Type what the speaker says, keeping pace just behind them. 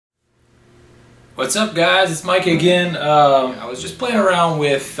What's up, guys? It's Mike again. I was just playing around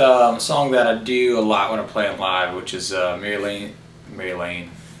with a song that I do a lot when I'm playing live, which is Mary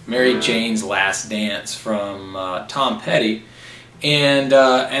Jane's Last Dance from Tom Petty. And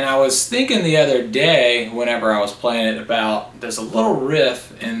I was thinking the other day, whenever I was playing it, about there's a little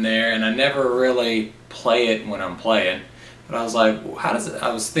riff in there, and I never really play it when I'm playing. But I was like,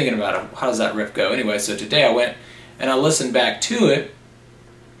 I was thinking about it, how does that riff go? Anyway, so today I went and I listened back to it,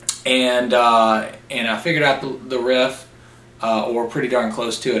 and I figured out the riff, or pretty darn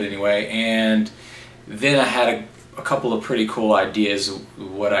close to it anyway, and then I had a couple of pretty cool ideas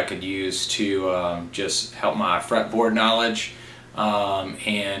what I could use to just help my fretboard knowledge,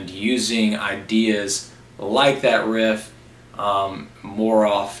 and using ideas like that riff more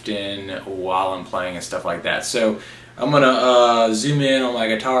often while I'm playing and stuff like that. So I'm gonna zoom in on my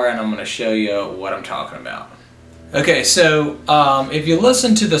guitar and I'm gonna show you what I'm talking about. Okay, so if you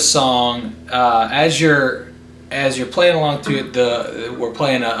listen to the song as you're playing along to it, we're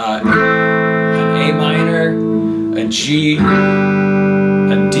playing an A minor, a G,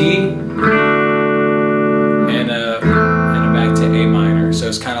 a D, and a back to A minor. So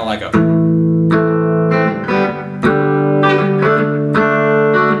it's kind of like a.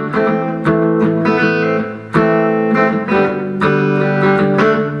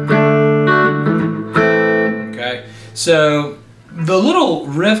 So the little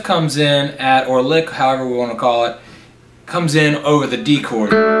riff comes in at, or lick, however we want to call it, comes in over the D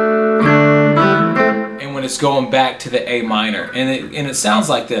chord, and when it's going back to the A minor, and it sounds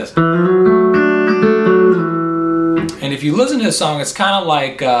like this. And if you listen to the song, it's kind of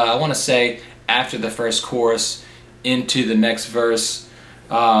like I want to say after the first chorus into the next verse,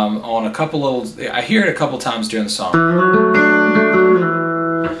 on a couple little. I hear it a couple times during the song,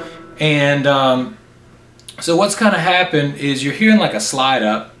 and. So what's kind of happened is you're hearing like a slide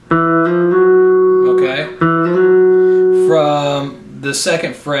up, okay, from the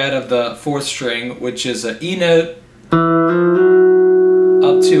second fret of the fourth string, which is an E note,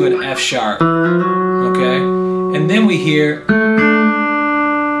 up to an F sharp, okay, and then we hear,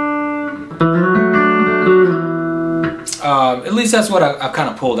 at least that's what I've kind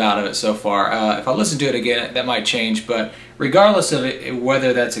of pulled out of it so far. If I listen to it again, that might change, but regardless of it,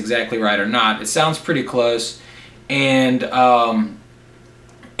 whether that's exactly right or not, it sounds pretty close, and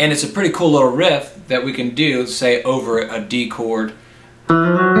it's a pretty cool little riff that we can do, say, over a D chord.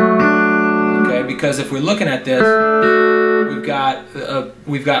 Okay, because if we're looking at this,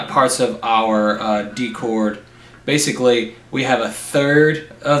 we've got parts of our D chord. Basically, we have a third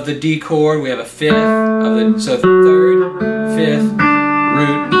of the D chord, we have a fifth of the, so third, fifth,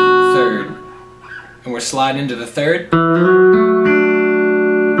 root, third, and we're sliding into the third.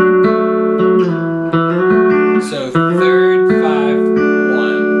 So third, 5,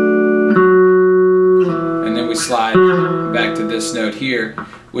 1, and then we slide back to this note here,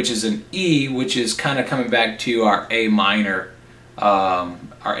 which is an E, which is kind of coming back to our A minor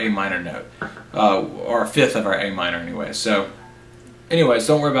note, or a fifth of our A minor anyway. So anyways,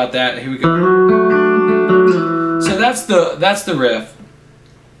 don't worry about that. Here we go. So that's the riff.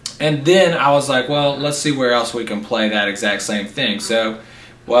 And then I was like, well, let's see where else we can play that exact same thing. So,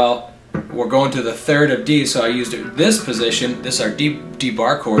 well, we're going to the third of D, so I used this position. This is our D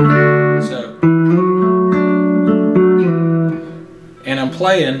bar chord. So, and I'm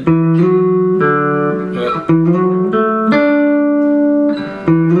playing.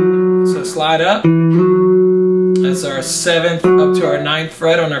 So slide up. That's our 7th up to our 9th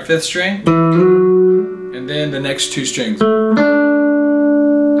fret on our 5th string, and then the next 2 strings.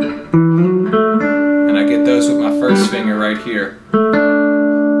 And I get those with my first finger right here,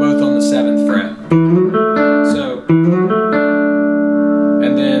 both on the 7th fret. So,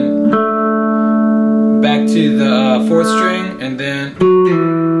 and then back to the 4th string, and then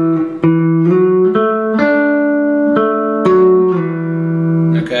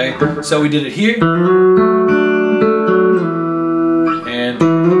okay, so we did it here, and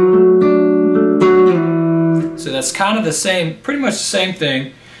so that's kind of the same, pretty much the same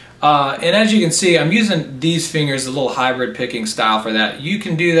thing. And as you can see, I'm using these fingers, a little hybrid picking style for that. You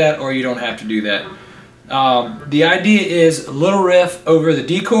can do that, or you don't have to do that. The idea is a little riff over the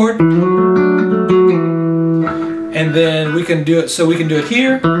D chord, and then we can do it, so we can do it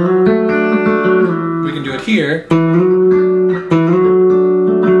here, we can do it here,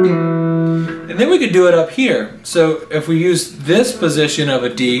 and then we could do it up here. So if we use this position of a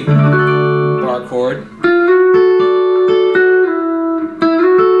D bar chord,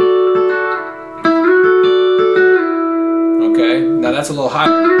 okay, now that's a little high.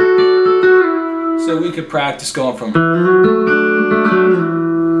 So we could practice going from,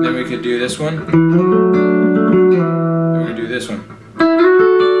 then we could do this one. And we're going to do this one.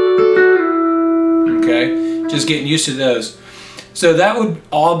 Okay, just getting used to those. So that would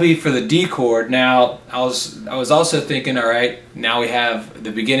all be for the D chord. Now I was also thinking, all right, now we have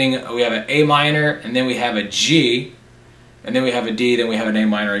the beginning, we have an A minor, and then we have a G, and then we have a D, then we have an A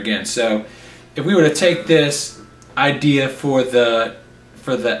minor again. So if we were to take this idea for the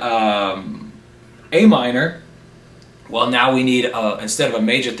A minor, well, now we need instead of a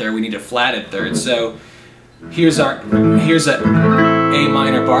major third, we need a flatted third. So here's a A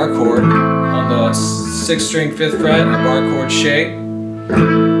minor bar chord on the 6th string 5th fret, a bar chord shape,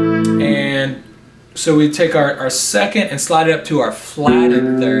 and so we take our second and slide it up to our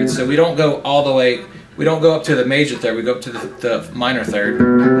flatted third. So we don't go all the way, we don't go up to the major third, we go up to the minor third.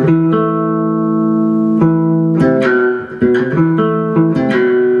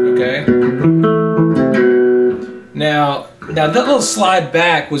 Okay. Now that little slide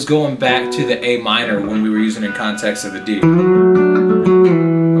back was going back to the A minor when we were using it in context of the D.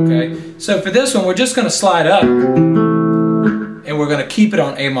 Okay, so for this one we're just going to slide up and we're going to keep it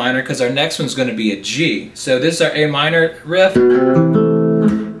on A minor because our next one's going to be a G. So this is our A minor riff.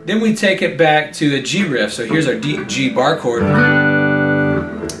 Then we take it back to a G riff. So here's our G bar chord.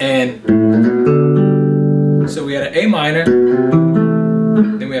 And so we had an A minor,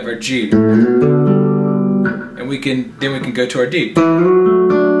 then we have our G. And then we can go to our D. Back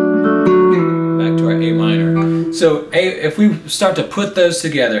to our A minor. So if we start to put those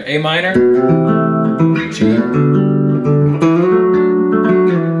together, A minor, G.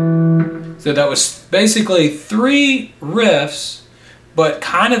 So that was basically 3 riffs, but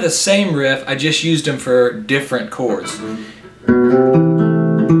kind of the same riff, I just used them for different chords.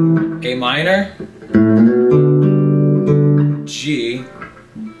 A minor, G,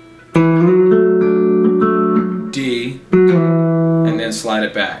 D, and then slide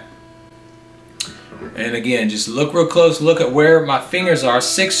it back. And again, just look real close, look at where my fingers are.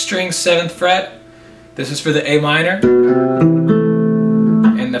 6th string, 7th fret. This is for the A minor.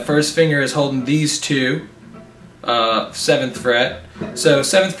 And the first finger is holding these two, 7th fret. So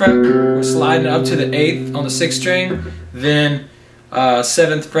 7th fret, we're sliding up to the 8th on the 6th string, then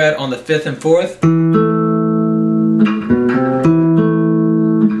 7th fret on the 5th and 4th.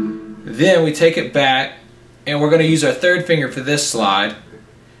 Then we take it back, and we're going to use our 3rd finger for this slide.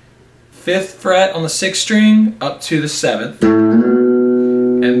 5th fret on the 6th string up to the 7th.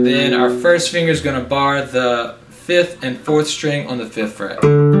 And then our 1st finger is going to bar the 5th and 4th string on the 5th fret.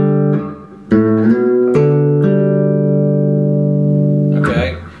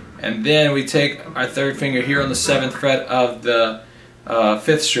 Okay, and then we take our 3rd finger here on the 7th fret of the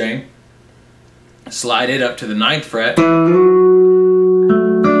 5th string, slide it up to the 9th fret.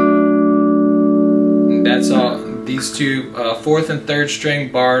 And that's all. These two 4th and 3rd string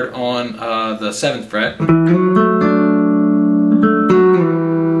barred on the 7th fret.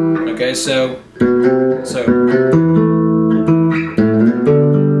 Okay, so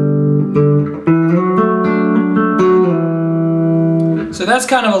that's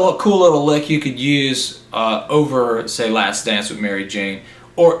kind of a cool little lick you could use over, say, Last Dance with Mary Jane,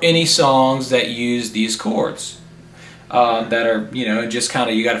 or any songs that use these chords that are, you know, just kind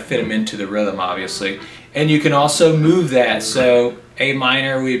of, you got to fit them into the rhythm, obviously. And you can also move that. So A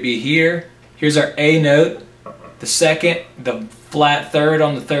minor would be here. Here's our A note. The second, the flat 3rd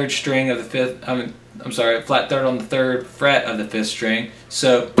on the 3rd string of the 5th. I'm sorry, flat 3rd on the 3rd fret of the 5th string.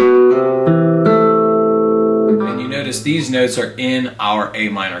 So, and you notice these notes are in our A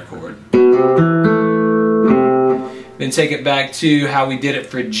minor chord. Then take it back to how we did it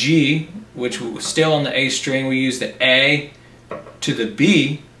for G, which was still on the A string. We used the A to the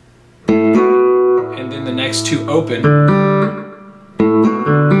B, and then the next two open.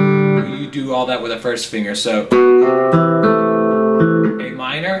 You do all that with the 1st finger. So A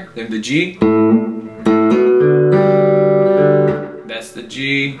minor, then the G. That's the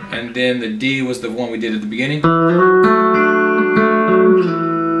G, and then the D was the one we did at the beginning.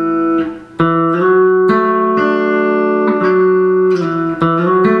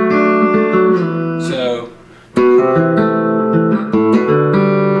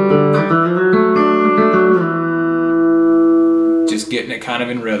 Getting it kind of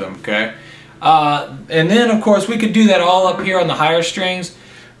in rhythm, okay? And then, of course, we could do that all up here on the higher strings,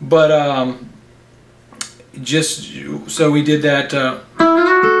 but just so we did that. That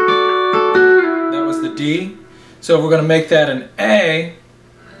was the D. So if we're going to make that an A,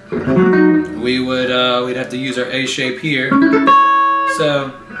 we would we'd have to use our A shape here.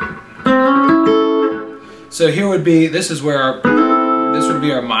 So here would be, this is where this would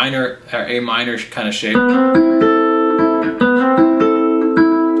be our minor, our A minor kind of shape.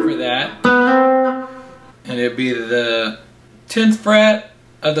 For that. it'd be the 10th fret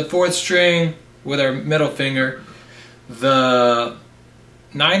of the 4th string with our middle finger, the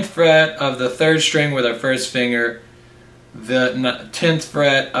 9th fret of the 3rd string with our first finger, the 10th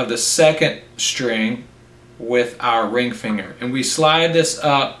fret of the 2nd string with our ring finger. And we slide this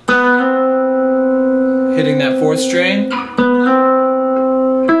up, hitting that 4th string.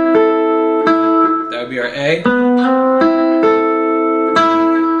 That would be our A.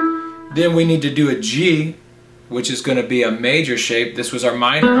 Then we need to do a G, which is going to be a major shape. This was our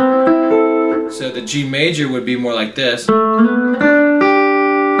minor. So the G major would be more like this,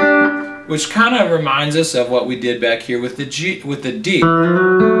 which kind of reminds us of what we did back here with the G, with the D.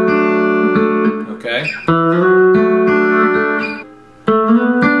 Okay?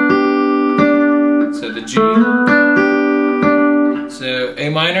 So the G. So A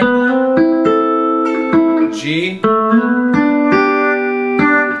minor, G,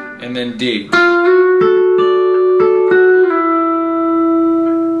 and then D.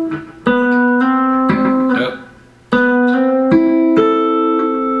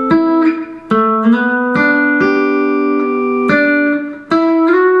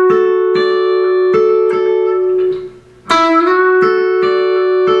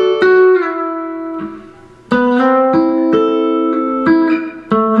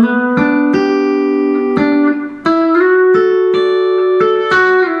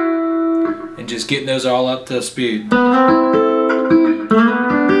 Just getting those all up to speed.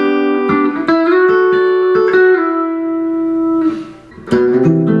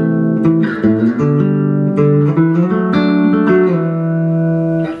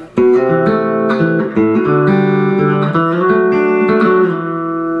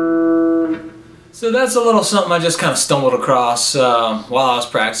 So that's a little something I just kind of stumbled across while I was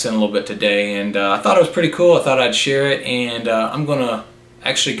practicing a little bit today, and I thought it was pretty cool. I thought I'd share it, and I'm gonna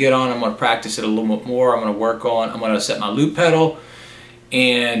actually get on. I'm going to practice it a little bit more. I'm going to set my loop pedal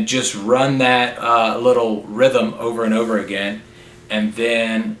and just run that little rhythm over and over again, and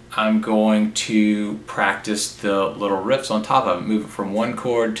then I'm going to practice the little riffs on top of it, move it from one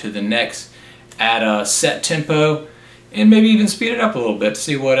chord to the next at a set tempo, and maybe even speed it up a little bit to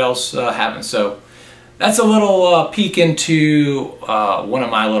see what else happens. So that's a little peek into one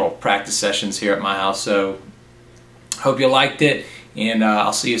of my little practice sessions here at my house. So hope you liked it, and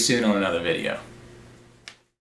I'll see you soon on another video.